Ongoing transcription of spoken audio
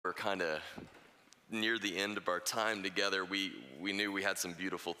we're kind of near the end of our time together, we knew we had some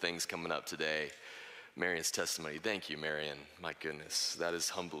beautiful things coming up today. Marion's testimony. Thank you, Marion. My goodness, that is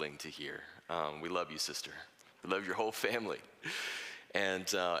humbling to hear. We love you, sister. We love your whole family. And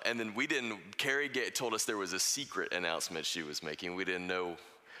then Carrie told us there was a secret announcement she was making. We didn't know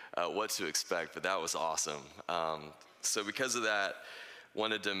what to expect, but that was awesome. So because of that,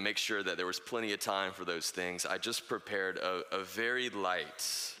 wanted to make sure that there was plenty of time for those things. I just prepared a very light,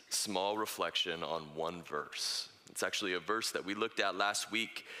 small reflection on one verse. It's actually a verse that we looked at last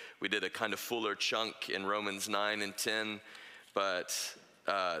week. We did a kind of fuller chunk in Romans 9 and 10, but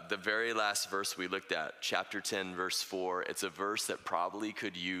the very last verse we looked at, chapter 10, verse 4, it's a verse that probably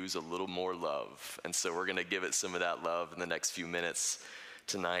could use a little more love. And so we're going to give it some of that love in the next few minutes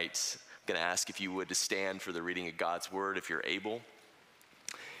tonight. I'm going to ask if you would to stand for the reading of God's word if you're able.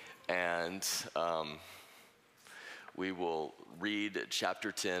 And we will read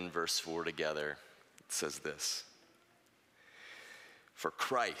chapter 10, verse 4 together. It says this: "For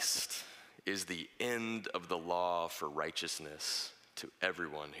Christ is the end of the law for righteousness to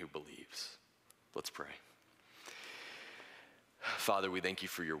everyone who believes." Let's pray. Father, we thank you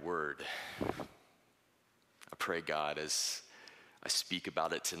for your word. I pray, God, as I speak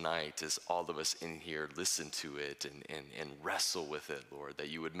about it tonight, as all of us in here listen to it and wrestle with it, Lord, that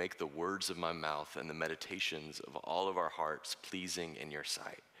you would make the words of my mouth and the meditations of all of our hearts pleasing in your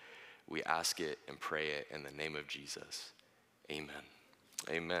sight. We ask it and pray it in the name of Jesus. Amen.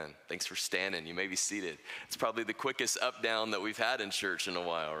 Amen. Thanks for standing. You may be seated. It's probably the quickest up down that we've had in church in a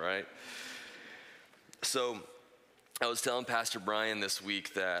while, right? So I was telling Pastor Brian this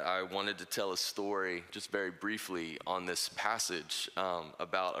week that I wanted to tell a story, just very briefly, on this passage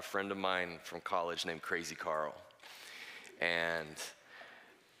about a friend of mine from college named Crazy Carl. And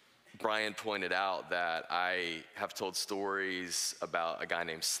Brian pointed out that I have told stories about a guy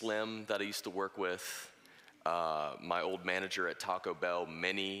named Slim that I used to work with, my old manager at Taco Bell,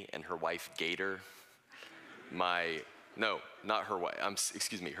 Minnie, and her wife, Gator. Her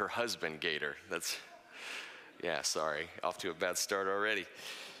husband, Gator. Sorry, off to a bad start already.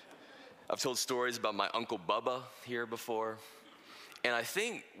 I've told stories about my Uncle Bubba here before. And I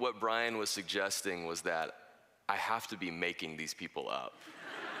think what Brian was suggesting was that I have to be making these people up.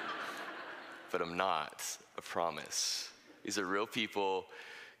 But I'm not, I promise. These are real people.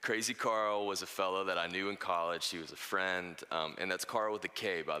 Crazy Carl was a fellow that I knew in college. He was a friend, and that's Carl with a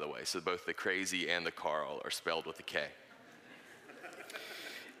K, by the way. So both the Crazy and the Carl are spelled with a K.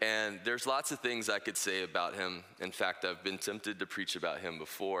 And there's lots of things I could say about him. In fact, I've been tempted to preach about him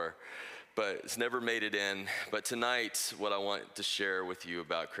before, but it's never made it in. But tonight, what I want to share with you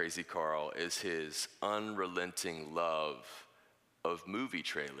about Crazy Carl is his unrelenting love of movie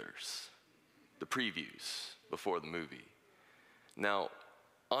trailers, the previews before the movie. Now,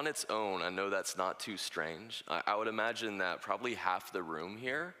 on its own, I know that's not too strange. I would imagine that probably half the room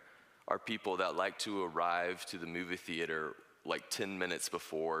here are people that like to arrive to the movie theater like 10 minutes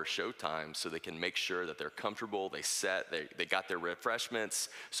before showtime so they can make sure that they're comfortable, they got their refreshments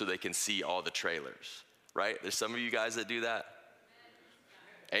so they can see all the trailers, right? There's some of you guys that do that.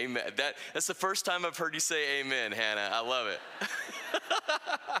 Amen. That's the first time I've heard you say amen, Hannah. I love it.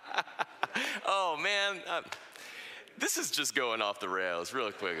 Oh, man. This is just going off the rails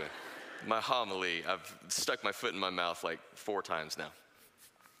really quickly. My homily, I've stuck my foot in my mouth like 4 times now.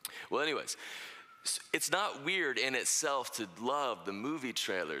 Well, anyways, it's not weird in itself to love the movie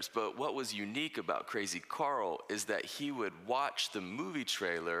trailers, but what was unique about Crazy Carl is that he would watch the movie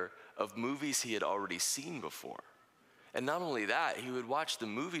trailer of movies he had already seen before. And not only that, he would watch the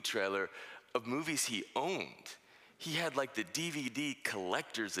movie trailer of movies he owned. He had like the DVD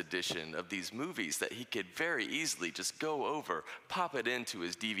collector's edition of these movies that he could very easily just go over, pop it into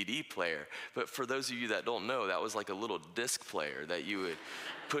his DVD player. But for those of you that don't know, that was like a little disc player that you would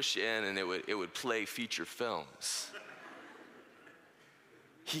push in and it would play feature films.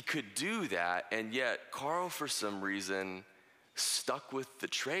 He could do that, and yet Carl, for some reason, stuck with the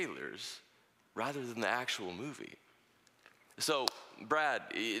trailers rather than the actual movie. So, Brad,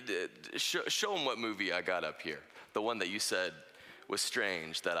 show him what movie I got up here. The one that you said was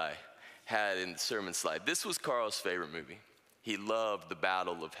strange that I had in the sermon slide. This was Carl's favorite movie. He loved the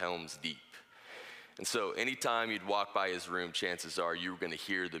Battle of Helm's Deep. And so anytime you'd walk by his room, chances are you were going to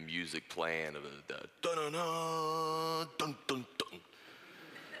hear the music playing of the dun-dun-dun, dun-dun-dun.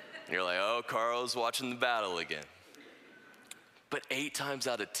 And you're like, oh, Carl's watching the battle again. But 8 times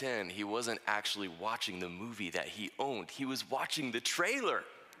out of 10, he wasn't actually watching the movie that he owned. He was watching the trailer.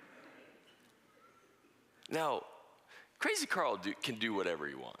 Now, Crazy Carl can do whatever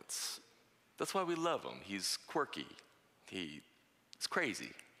he wants. That's why we love him. He's quirky. He's crazy.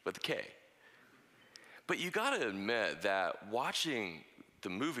 with a K. But you gotta admit that watching the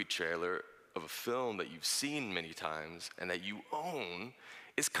movie trailer of a film that you've seen many times and that you own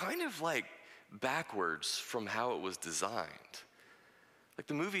is kind of like backwards from how it was designed. Like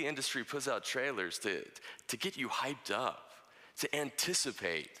the movie industry puts out trailers to get you hyped up, to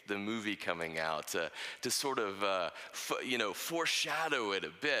anticipate the movie coming out, to sort of foreshadow it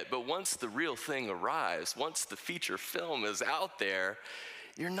a bit. But once the real thing arrives, once the feature film is out there,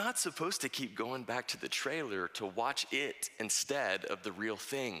 you're not supposed to keep going back to the trailer to watch it instead of the real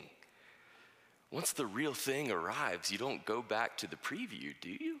thing. Once the real thing arrives, you don't go back to the preview, do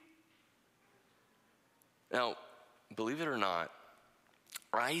you? Now, believe it or not,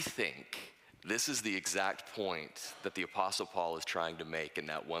 I think this is the exact point that the Apostle Paul is trying to make in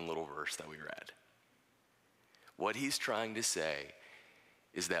that one little verse that we read. What he's trying to say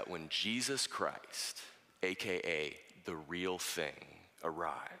is that when Jesus Christ, AKA the real thing,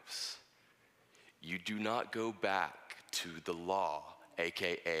 arrives, you do not go back to the law,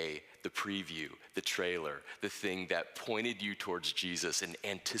 AKA the preview, the trailer, the thing that pointed you towards Jesus and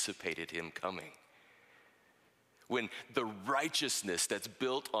anticipated him coming. When the righteousness that's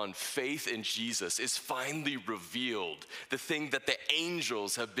built on faith in Jesus is finally revealed, the thing that the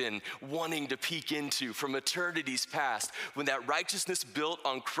angels have been wanting to peek into from eternity's past, when that righteousness built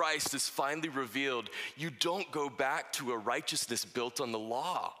on Christ is finally revealed, you don't go back to a righteousness built on the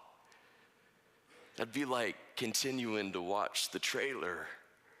law. That'd be like continuing to watch the trailer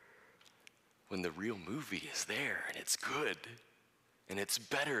when the real movie is there and it's good. And it's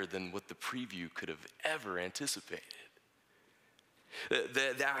better than what the preview could have ever anticipated.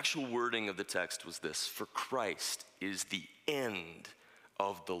 The actual wording of the text was this: for Christ is the end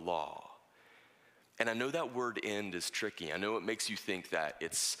of the law. And I know that word end is tricky. I know it makes you think that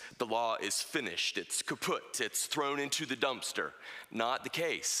the law is finished, it's kaput, it's thrown into the dumpster. Not the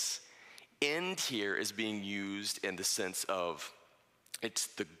case. End here is being used in the sense of it's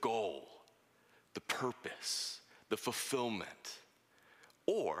the goal, the purpose, the fulfillment.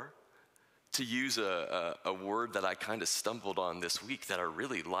 Or, to use a word that I kind of stumbled on this week that I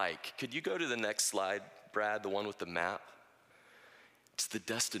really like, could you go to the next slide, Brad, the one with the map? It's the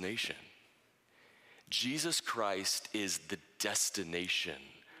destination. Jesus Christ is the destination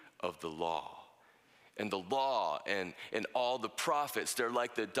of the law. And the law and all the prophets, they're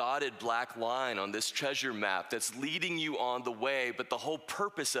like the dotted black line on this treasure map that's leading you on the way, but the whole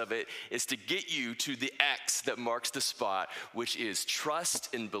purpose of it is to get you to the X that marks the spot, which is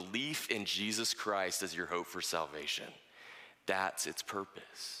trust and belief in Jesus Christ as your hope for salvation. That's its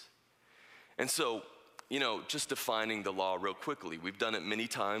purpose. And so, just defining the law real quickly, we've done it many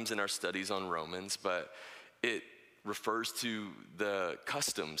times in our studies on Romans, but it refers to the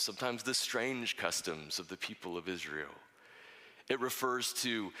customs, sometimes the strange customs of the people of Israel. It refers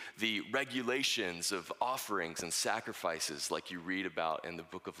to the regulations of offerings and sacrifices like you read about in the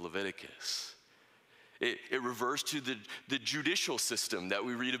book of Leviticus. It refers to the judicial system that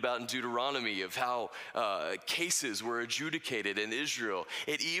we read about in Deuteronomy of how cases were adjudicated in Israel.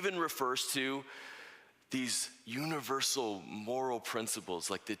 It even refers to these universal moral principles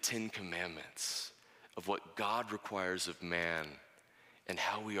like the Ten Commandments, of what God requires of man and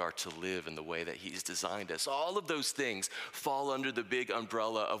how we are to live in the way that he's designed us. All of those things fall under the big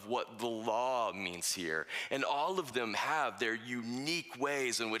umbrella of what the law means here. And all of them have their unique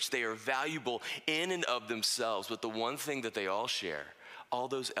ways in which they are valuable in and of themselves. But the one thing that they all share, all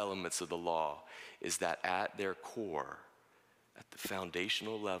those elements of the law, is that at their core, at the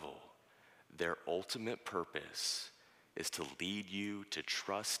foundational level, their ultimate purpose is to lead you to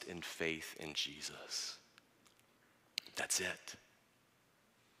trust and faith in Jesus. That's it.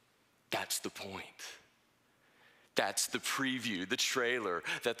 That's the point. That's the preview, the trailer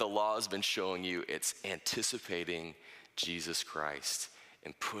that the law has been showing you. It's anticipating Jesus Christ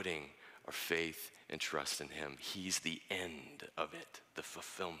and putting our faith and trust in him. He's the end of it, the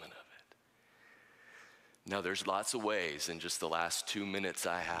fulfillment of it. Now, there's lots of ways in just the last 2 minutes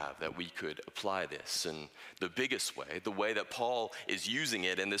I have that we could apply this. And the biggest way, the way that Paul is using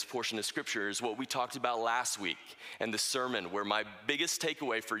it in this portion of scripture, is what we talked about last week and the sermon, where my biggest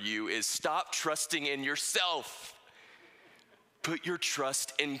takeaway for you is stop trusting in yourself. Put your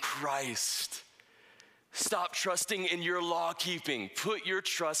trust in Christ. Stop trusting in your law keeping. Put your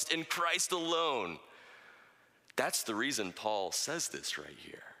trust in Christ alone. That's the reason Paul says this right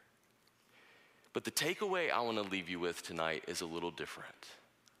here. But the takeaway I want to leave you with tonight is a little different.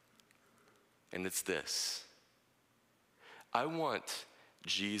 And it's this: I want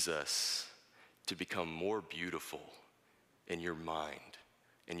Jesus to become more beautiful in your mind,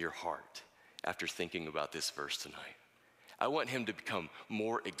 in your heart, after thinking about this verse tonight. I want him to become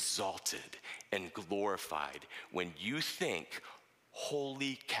more exalted and glorified when you think,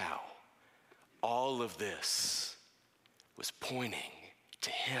 holy cow, all of this was pointing to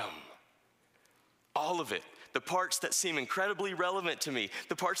him. All of it. The parts that seem incredibly relevant to me,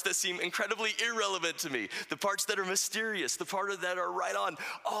 the parts that seem incredibly irrelevant to me, the parts that are mysterious, the parts that are right on,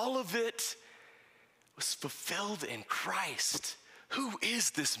 all of it was fulfilled in Christ. Who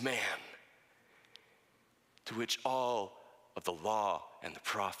is this man? To which all of the law and the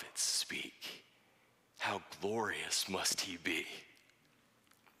prophets speak. How glorious must he be?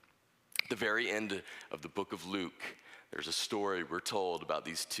 At the very end of the book of Luke, there's a story we're told about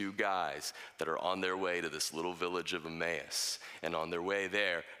these two guys that are on their way to this little village of Emmaus. And on their way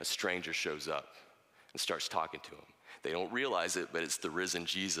there, a stranger shows up and starts talking to them. They don't realize it, but it's the risen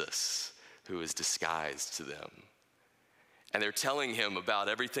Jesus who is disguised to them. And they're telling him about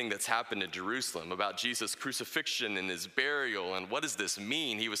everything that's happened in Jerusalem, about Jesus' crucifixion and his burial, and what does this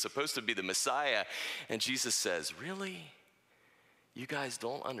mean? He was supposed to be the Messiah. And Jesus says, really? You guys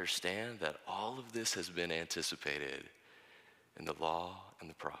don't understand that all of this has been anticipated in the law and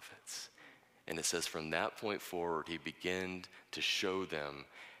the prophets. And it says from that point forward, he began to show them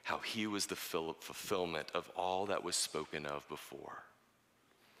how he was the fulfillment of all that was spoken of before.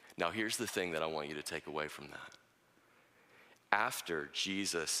 Now here's the thing that I want you to take away from that. After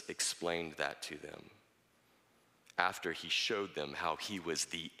Jesus explained that to them, after he showed them how he was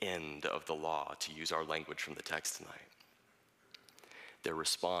the end of the law, to use our language from the text tonight, their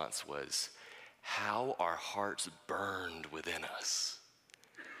response was, how our hearts burned within us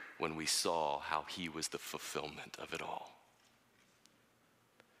when we saw how he was the fulfillment of it all.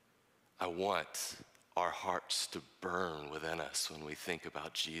 I want our hearts to burn within us when we think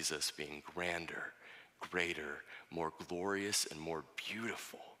about Jesus being grander, greater, more glorious, and more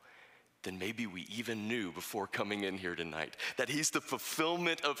beautiful than maybe we even knew before coming in here tonight. That he's the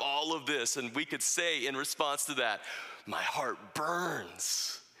fulfillment of all of this. And we could say in response to that, my heart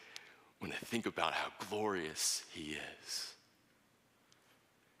burns when I think about how glorious he is.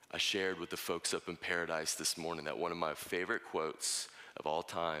 I shared with the folks up in Paradise this morning that one of my favorite quotes of all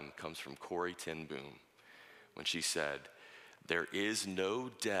time comes from Corrie ten Boom when she said, there is no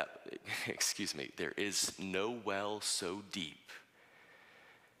well so deep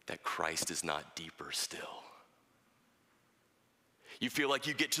that Christ is not deeper still. You feel like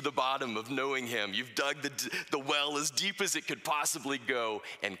you get to the bottom of knowing him. You've dug the well as deep as it could possibly go,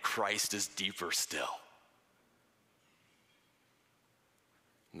 and Christ is deeper still.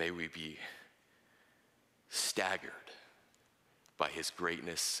 May we be staggered by his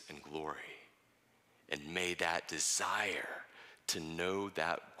greatness and glory. And may that desire to know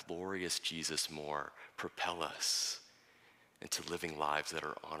that glorious Jesus more propel us into living lives that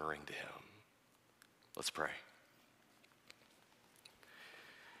are honoring to him. Let's pray.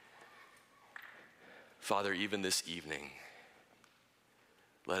 Father, even this evening,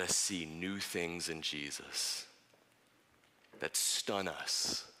 let us see new things in Jesus that stun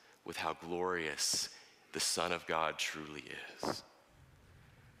us with how glorious the Son of God truly is.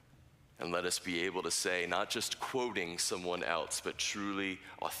 And let us be able to say, not just quoting someone else, but truly,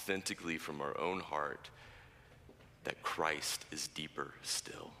 authentically from our own heart, that Christ is deeper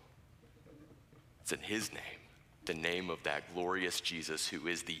still. It's in his name, the name of that glorious Jesus who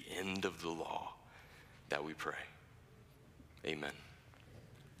is the end of the law, that we pray. Amen.